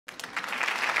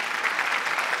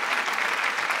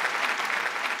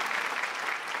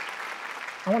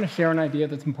I want to share an idea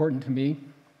that's important to me.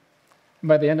 And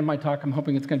by the end of my talk, I'm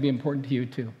hoping it's going to be important to you,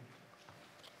 too.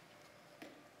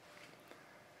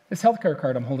 This healthcare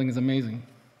card I'm holding is amazing.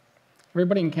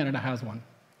 Everybody in Canada has one.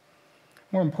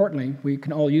 More importantly, we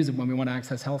can all use it when we want to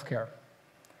access healthcare.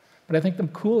 But I think the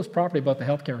coolest property about the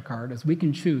healthcare card is we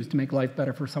can choose to make life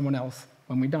better for someone else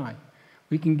when we die.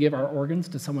 We can give our organs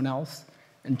to someone else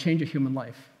and change a human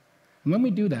life. And when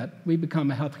we do that, we become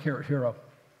a healthcare hero.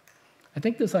 I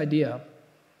think this idea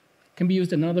can be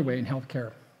used another way in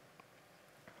healthcare.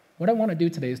 What I want to do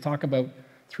today is talk about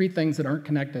 3 things that aren't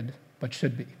connected but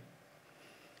should be.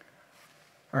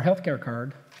 Our healthcare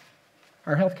card,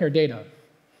 our healthcare data,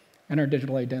 and our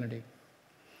digital identity.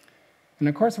 In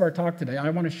the course of our talk today, I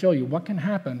want to show you what can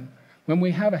happen when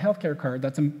we have a healthcare card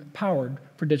that's empowered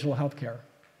for digital healthcare.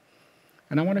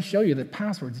 And I want to show you that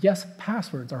passwords, yes,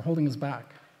 passwords are holding us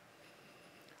back.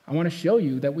 I want to show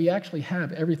you that we actually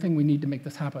have everything we need to make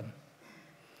this happen.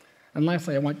 And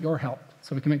lastly, I want your help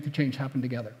so we can make the change happen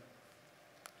together.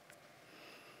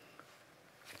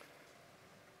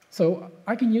 So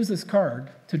I can use this card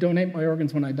to donate my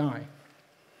organs when I die.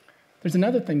 There's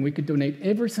another thing we could donate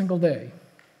every single day,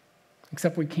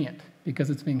 except we can't because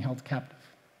it's being held captive.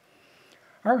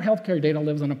 Our healthcare data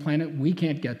lives on a planet we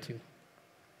can't get to.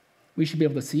 We should be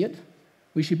able to see it,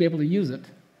 we should be able to use it,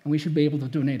 and we should be able to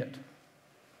donate it.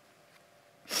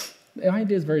 The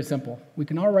idea is very simple. We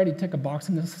can already tick a box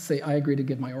on this to say, I agree to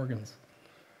give my organs.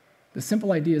 The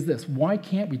simple idea is this: why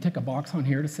can't we tick a box on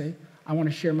here to say, I want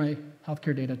to share my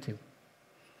healthcare data too?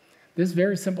 This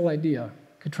very simple idea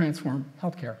could transform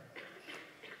healthcare.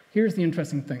 Here's the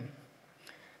interesting thing.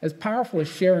 As powerful as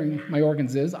sharing my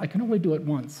organs is, I can only do it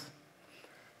once.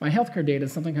 My healthcare data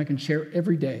is something I can share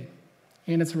every day,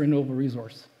 and it's a renewable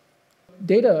resource.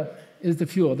 Data is the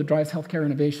fuel that drives healthcare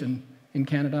innovation in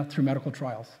Canada through medical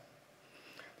trials.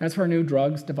 That's where new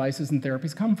drugs, devices, and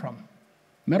therapies come from.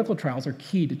 Medical trials are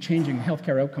key to changing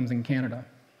healthcare outcomes in Canada,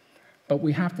 but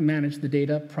we have to manage the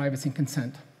data, privacy, and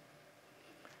consent.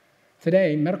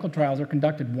 Today, medical trials are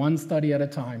conducted one study at a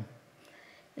time,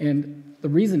 and the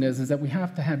reason is that we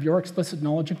have to have your explicit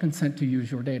knowledge and consent to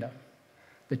use your data.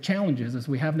 The challenge is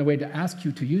we have no way to ask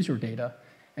you to use your data,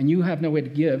 and you have no way to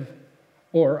give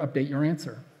or update your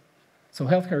answer. So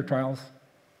healthcare trials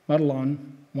muddle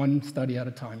on one study at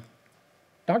a time.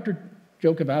 Dr.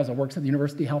 Joe Cavazza works at the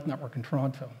University Health Network in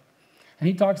Toronto, and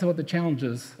he talks about the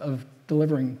challenges of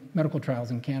delivering medical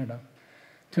trials in Canada.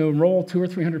 To enroll 200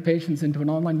 or 300 patients into an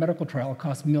online medical trial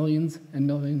costs millions and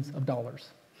millions of dollars.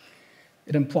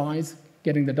 It implies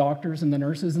getting the doctors and the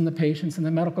nurses and the patients and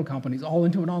the medical companies all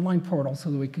into an online portal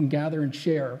so that we can gather and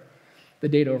share the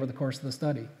data over the course of the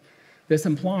study. This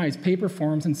implies paper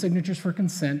forms and signatures for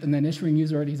consent and then issuing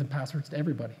user IDs and passwords to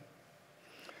everybody.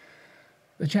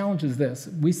 The challenge is this: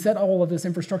 we set all of this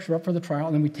infrastructure up for the trial,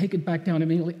 and then we take it back down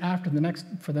immediately after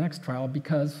for the next trial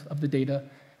because of the data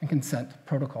and consent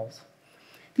protocols.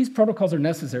 These protocols are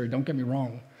necessary, don't get me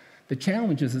wrong. The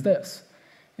challenge is this,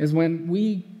 is when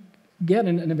we get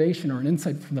an innovation or an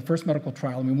insight from the first medical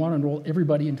trial and we want to enroll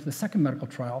everybody into the second medical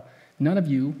trial, none of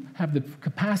you have the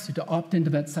capacity to opt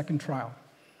into that second trial.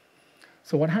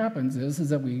 So what happens is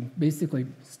that we basically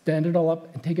stand it all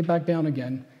up and take it back down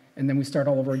again, and then we start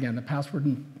all over again. The password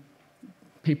and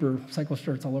paper cycle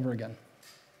starts all over again.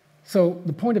 So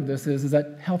the point of this is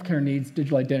that healthcare needs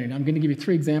digital identity. I'm going to give you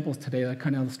 3 examples today that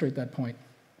kind of illustrate that point.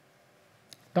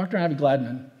 Dr. Avi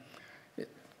Gladman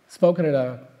spoke at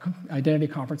an identity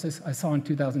conference I saw in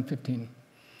 2015. And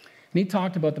he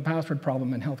talked about the password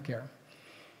problem in healthcare.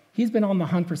 He's been on the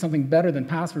hunt for something better than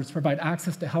passwords to provide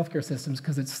access to healthcare systems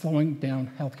because it's slowing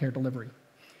down healthcare delivery.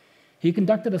 He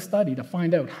conducted a study to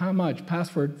find out how much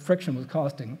password friction was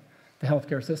costing the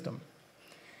healthcare system.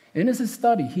 In his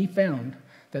study, he found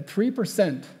that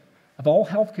 3% of all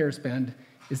healthcare spend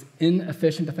is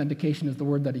inefficient authentication, is the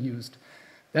word that he used.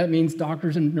 That means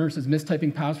doctors and nurses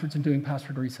mistyping passwords and doing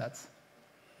password resets.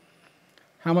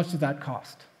 How much does that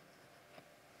cost?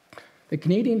 The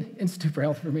Canadian Institute for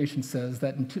Health Information says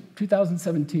that in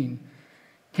 2017,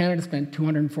 Canada spent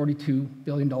 $242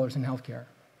 billion in healthcare.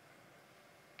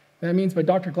 That means by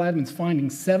Dr. Gladman's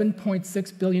findings,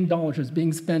 $7.6 billion is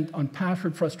being spent on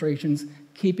password frustrations,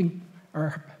 keeping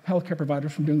our healthcare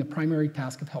providers from doing the primary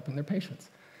task of helping their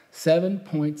patients.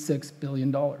 $7.6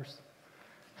 billion.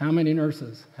 How many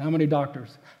nurses, how many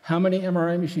doctors, how many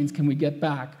MRI machines can we get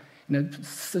back in a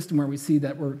system where we see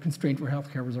that we're constrained for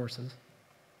healthcare resources?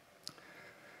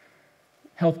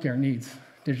 Healthcare needs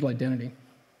digital identity.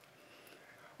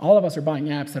 All of us are buying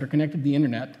apps that are connected to the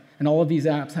internet, and all of these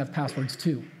apps have passwords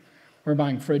too. We're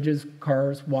buying fridges,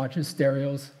 cars, watches,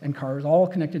 stereos, and cars, all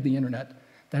connected to the internet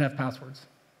that have passwords.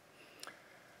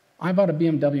 I bought a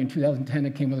BMW in 2010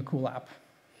 that came with a cool app.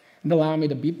 It allowed me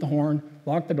to beep the horn,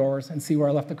 lock the doors, and see where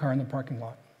I left the car in the parking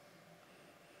lot.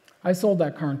 I sold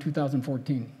that car in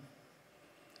 2014.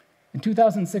 In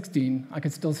 2016, I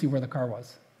could still see where the car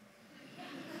was.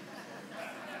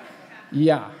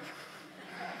 Yeah.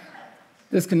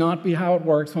 This cannot be how it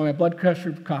works when my blood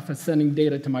pressure cuff is sending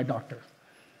data to my doctor,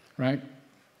 right?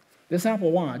 This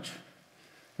Apple Watch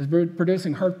is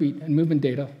producing heartbeat and movement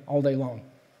data all day long.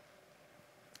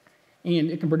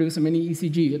 And it can produce a mini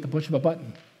ECG at the push of a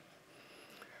button.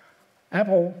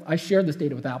 I shared this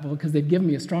data with Apple because they've given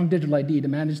me a strong digital ID to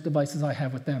manage devices I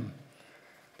have with them.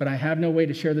 But I have no way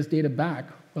to share this data back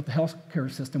with the healthcare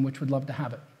system, which would love to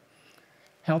have it.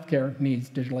 Healthcare needs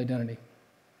digital identity.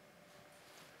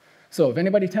 So if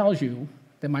anybody tells you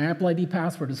that my Apple ID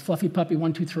password is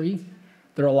fluffypuppy123,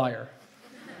 they're a liar.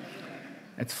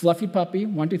 It's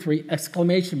fluffypuppy123,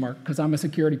 exclamation mark, because I'm a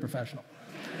security professional.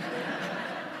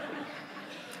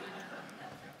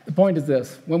 The point is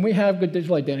this: when we have good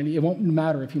digital identity, it won't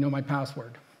matter if you know my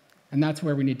password. And that's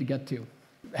where we need to get to.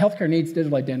 Healthcare needs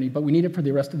digital identity, but we need it for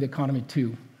the rest of the economy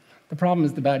too. The problem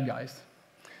is the bad guys.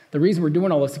 The reason we're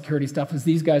doing all this security stuff is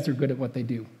these guys are good at what they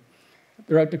do.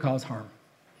 They're out to cause harm.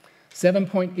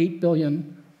 7.8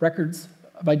 billion records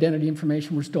of identity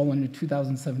information were stolen in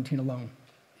 2017 alone.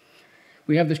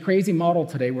 We have this crazy model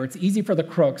today where it's easy for the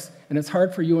crooks and it's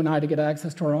hard for you and I to get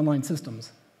access to our online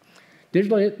systems.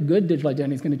 Good digital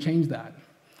identity is going to change that.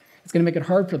 It's going to make it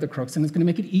hard for the crooks, and it's going to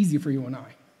make it easy for you and I.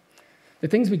 The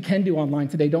things we can do online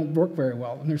today don't work very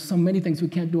well, and there's so many things we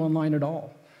can't do online at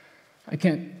all. I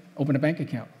can't open a bank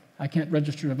account. I can't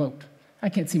register to vote. I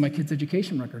can't see my kids'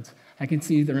 education records. I can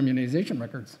see their immunization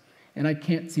records, and I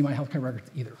can't see my healthcare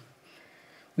records either.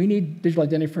 We need digital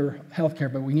identity for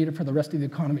healthcare, but we need it for the rest of the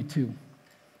economy too.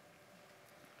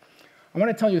 I want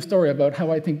to tell you a story about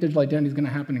how I think digital identity is going to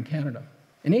happen in Canada.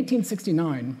 In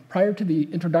 1869, prior to the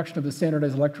introduction of the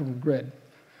standardized electrical grid,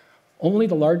 only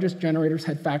the largest generators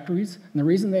had factories, and the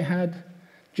reason they had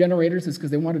generators is because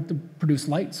they wanted to produce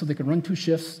light so they could run 2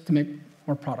 shifts to make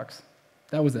more products.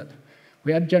 That was it.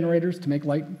 We had generators to make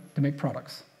light, to make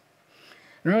products.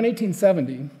 And around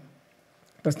 1870,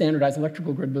 the standardized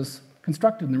electrical grid was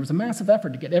constructed, and there was a massive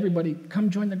effort to get everybody to come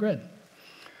join the grid.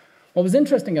 What was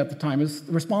interesting at the time is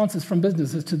the responses from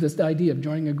businesses to this idea of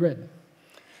joining a grid.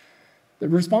 The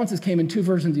responses came in 2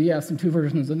 versions of yes and 2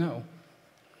 versions of no.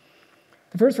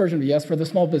 The first version of yes for the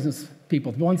small business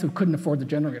people, the ones who couldn't afford the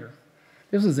generator.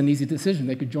 This was an easy decision.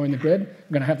 They could join the grid.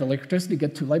 We're going to have the electricity,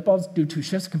 get 2 light bulbs, do 2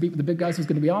 shifts, compete with the big guys. It was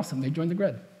going to be awesome. They joined the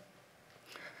grid.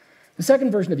 The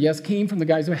second version of yes came from the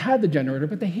guys who had the generator,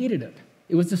 but they hated it.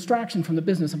 It was distraction from the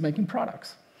business of making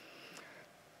products.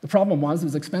 The problem was it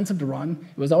was expensive to run.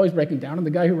 It was always breaking down, and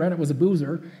the guy who ran it was a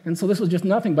boozer, and so this was just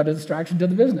nothing but a distraction to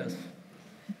the business.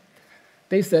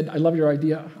 They said, I love your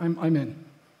idea, I'm in.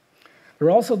 There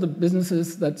were also the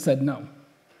businesses that said no.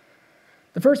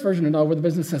 The first version of no, where the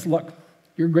business says, look,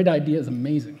 your grid idea is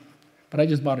amazing, but I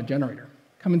just bought a generator.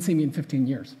 Come and see me in 15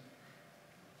 years.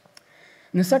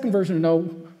 And the second version of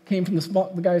no came from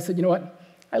the guy who said, you know what,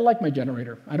 I like my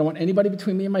generator. I don't want anybody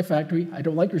between me and my factory. I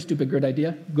don't like your stupid grid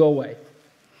idea. Go away.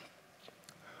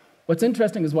 What's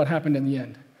interesting is what happened in the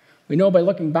end. We know by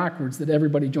looking backwards that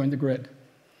everybody joined the grid.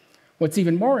 What's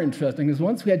even more interesting is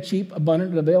once we had cheap,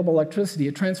 abundant, and available electricity,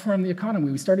 it transformed the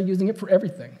economy. We started using it for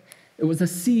everything. It was a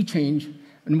sea change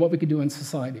in what we could do in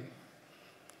society.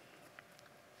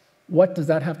 What does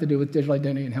that have to do with digital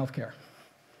identity and healthcare?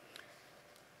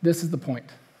 This is the point.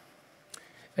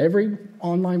 Every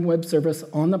online web service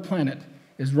on the planet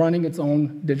is running its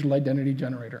own digital identity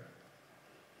generator.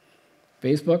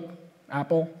 Facebook,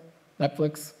 Apple,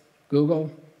 Netflix,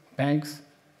 Google, banks,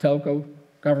 telco,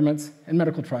 governments, and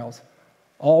medical trials,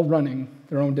 all running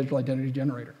their own digital identity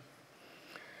generator.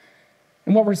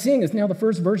 And what we're seeing is now the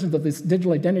first versions of this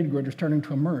digital identity grid are starting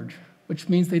to emerge, which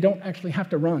means they don't actually have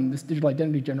to run this digital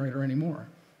identity generator anymore.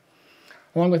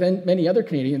 Along with many other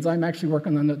Canadians, I'm actually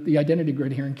working on the identity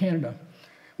grid here in Canada.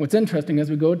 What's interesting, as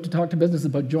we go to talk to businesses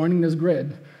about joining this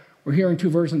grid, we're hearing 2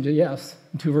 versions of yes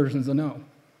and 2 versions of no.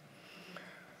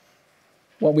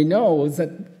 What we know is that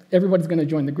everybody's going to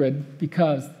join the grid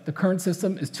because the current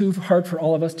system is too hard for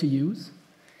all of us to use,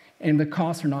 and the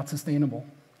costs are not sustainable.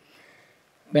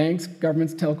 Banks,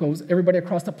 governments, telcos, everybody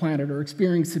across the planet are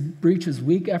experiencing breaches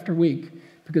week after week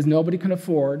because nobody can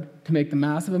afford to make the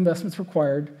massive investments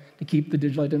required to keep the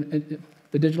digital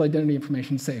identity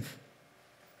information safe.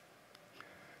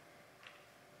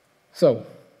 So,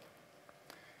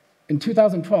 in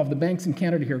 2012, the banks in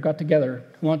Canada here got together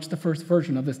to launch the first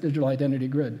version of this digital identity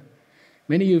grid.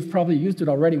 Many of you have probably used it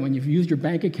already when you've used your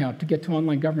bank account to get to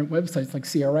online government websites like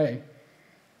CRA.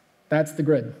 That's the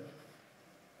grid.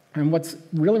 And what's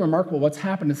really remarkable, what's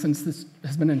happened since this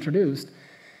has been introduced,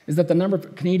 is that the number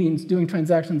of Canadians doing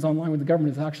transactions online with the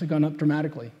government has actually gone up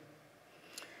dramatically.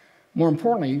 More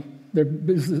importantly, the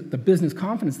business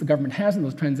confidence the government has in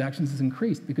those transactions has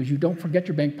increased because you don't forget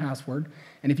your bank password,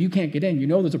 and if you can't get in, you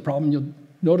know there's a problem, you'll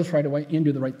notice right away and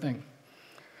do the right thing.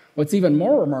 What's even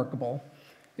more remarkable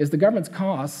is the government's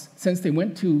costs, since they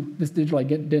went to this digital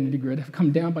identity grid, have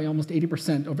come down by almost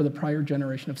 80% over the prior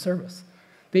generation of service.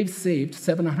 They've saved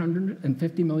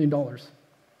 $750 million.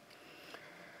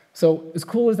 So as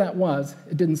cool as that was,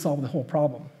 it didn't solve the whole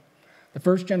problem. The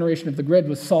first generation of the grid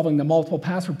was solving the multiple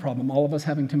password problem, all of us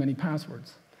having too many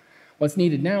passwords. What's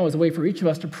needed now is a way for each of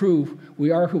us to prove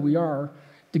we are who we are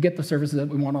to get the services that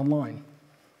we want online.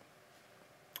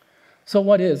 So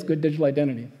what is good digital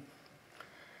identity?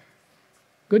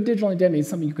 Good digital identity is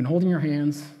something you can hold in your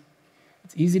hands,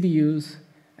 it's easy to use,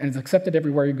 and it's accepted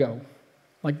everywhere you go,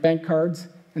 like bank cards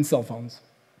and cell phones.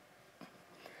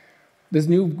 This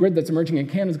new grid that's emerging in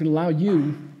Canada is going to allow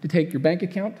you to take your bank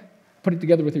account, put it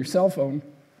together with your cell phone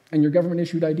and your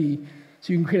government-issued ID,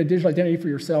 so you can create a digital identity for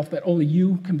yourself that only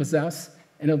you can possess,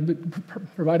 and it'll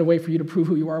provide a way for you to prove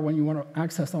who you are when you want to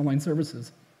access online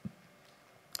services.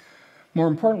 More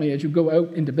importantly, as you go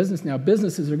out into business now,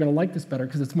 businesses are going to like this better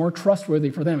because it's more trustworthy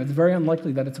for them. It's very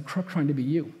unlikely that it's a crook trying to be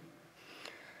you.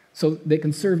 So they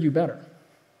can serve you better.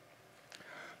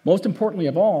 Most importantly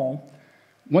of all,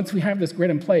 once we have this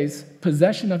grid in place,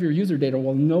 possession of your user data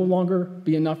will no longer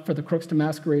be enough for the crooks to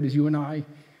masquerade as you and I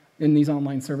in these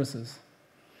online services.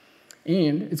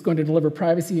 And it's going to deliver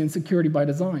privacy and security by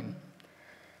design.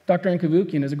 Dr.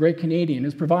 Ankavukian is a great Canadian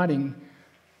who's providing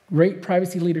great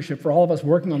privacy leadership for all of us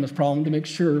working on this problem to make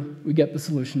sure we get the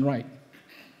solution right.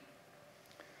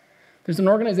 There's an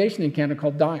organization in Canada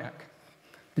called DIACC,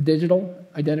 the Digital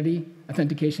Identity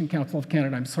Authentication Council of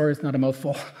Canada. I'm sorry, it's not a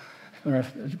mouthful.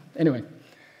 Anyway,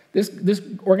 this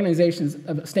organization is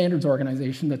a standards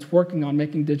organization that's working on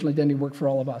making digital identity work for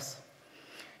all of us.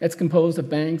 It's composed of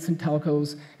banks and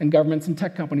telcos and governments and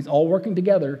tech companies all working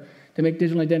together to make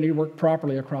digital identity work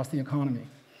properly across the economy.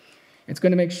 It's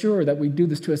going to make sure that we do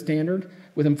this to a standard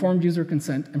with informed user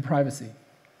consent and privacy.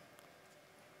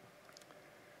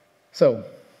 So,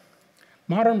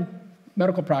 modern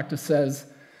medical practice says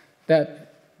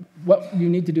that what you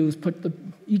need to do is put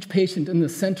each patient in the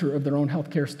center of their own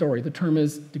healthcare story. The term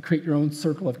is to create your own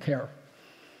circle of care.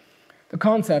 The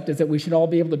concept is that we should all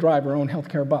be able to drive our own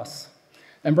healthcare bus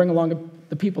and bring along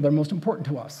the people that are most important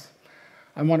to us.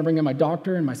 I want to bring in my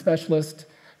doctor and my specialist,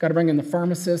 got to bring in the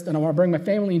pharmacist, and I want to bring my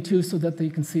family in too so that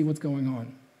they can see what's going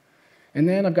on. And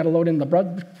then I've got to load in the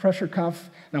blood pressure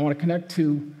cuff, and I want to connect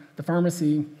to the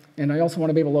pharmacy, and I also want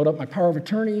to be able to load up my power of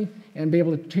attorney and be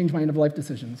able to change my end-of-life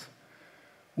decisions.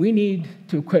 We need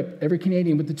to equip every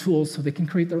Canadian with the tools so they can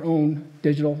create their own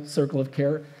digital circle of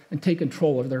care and take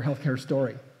control of their healthcare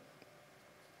story.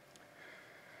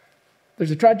 There's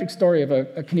a tragic story of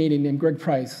a Canadian named Greg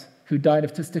Price who died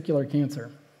of testicular cancer.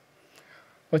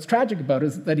 What's tragic about it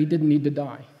is that he didn't need to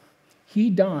die. He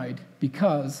died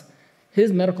because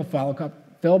his medical file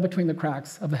fell between the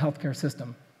cracks of the healthcare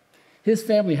system. His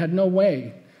family had no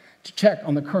way to check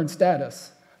on the current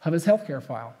status of his healthcare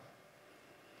file.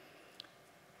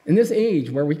 In this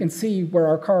age where we can see where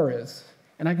our car is,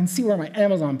 and I can see where my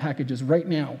Amazon package is right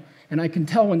now, and I can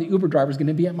tell when the Uber driver is going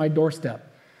to be at my doorstep,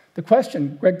 the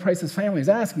question Greg Price's family is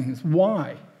asking is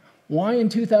why? Why in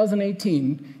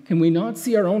 2018 can we not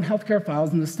see our own healthcare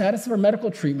files and the status of our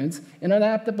medical treatments in an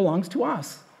app that belongs to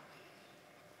us?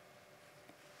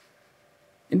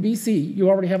 In BC, you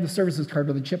already have the services card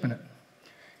with a chip in it.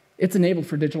 It's enabled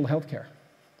for digital healthcare.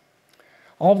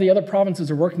 All of the other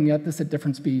provinces are working at this at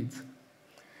different speeds.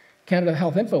 Canada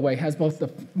Health Infoway has both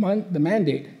the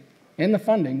mandate and the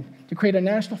funding to create a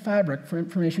national fabric for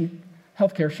information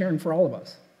healthcare sharing for all of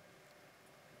us.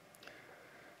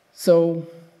 So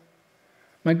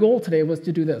my goal today was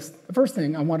to do this. The first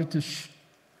thing I wanted to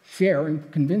share and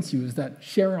convince you is that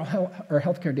sharing our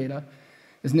healthcare data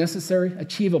is necessary,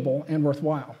 achievable, and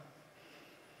worthwhile.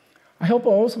 I hope I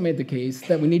also made the case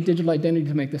that we need digital identity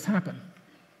to make this happen.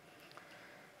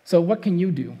 So what can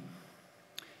you do?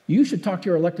 You should talk to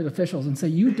your elected officials and say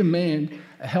you demand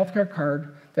a healthcare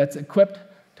card that's equipped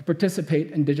to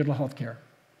participate in digital healthcare.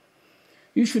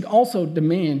 You should also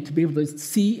demand to be able to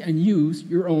see and use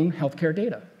your own healthcare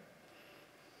data.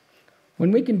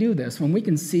 When we can do this, when we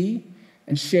can see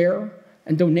and share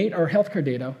and donate our healthcare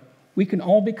data, we can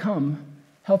all become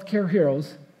healthcare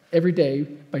heroes every day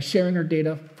by sharing our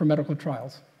data for medical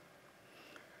trials.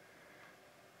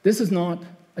 This is not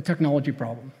a technology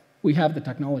problem. We have the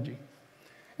technology.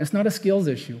 It's not a skills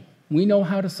issue. We know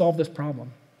how to solve this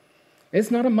problem. It's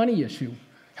not a money issue.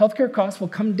 Healthcare costs will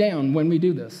come down when we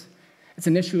do this. It's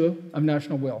an issue of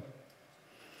national will.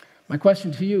 My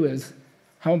question to you is,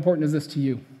 how important is this to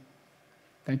you?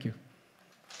 Thank you.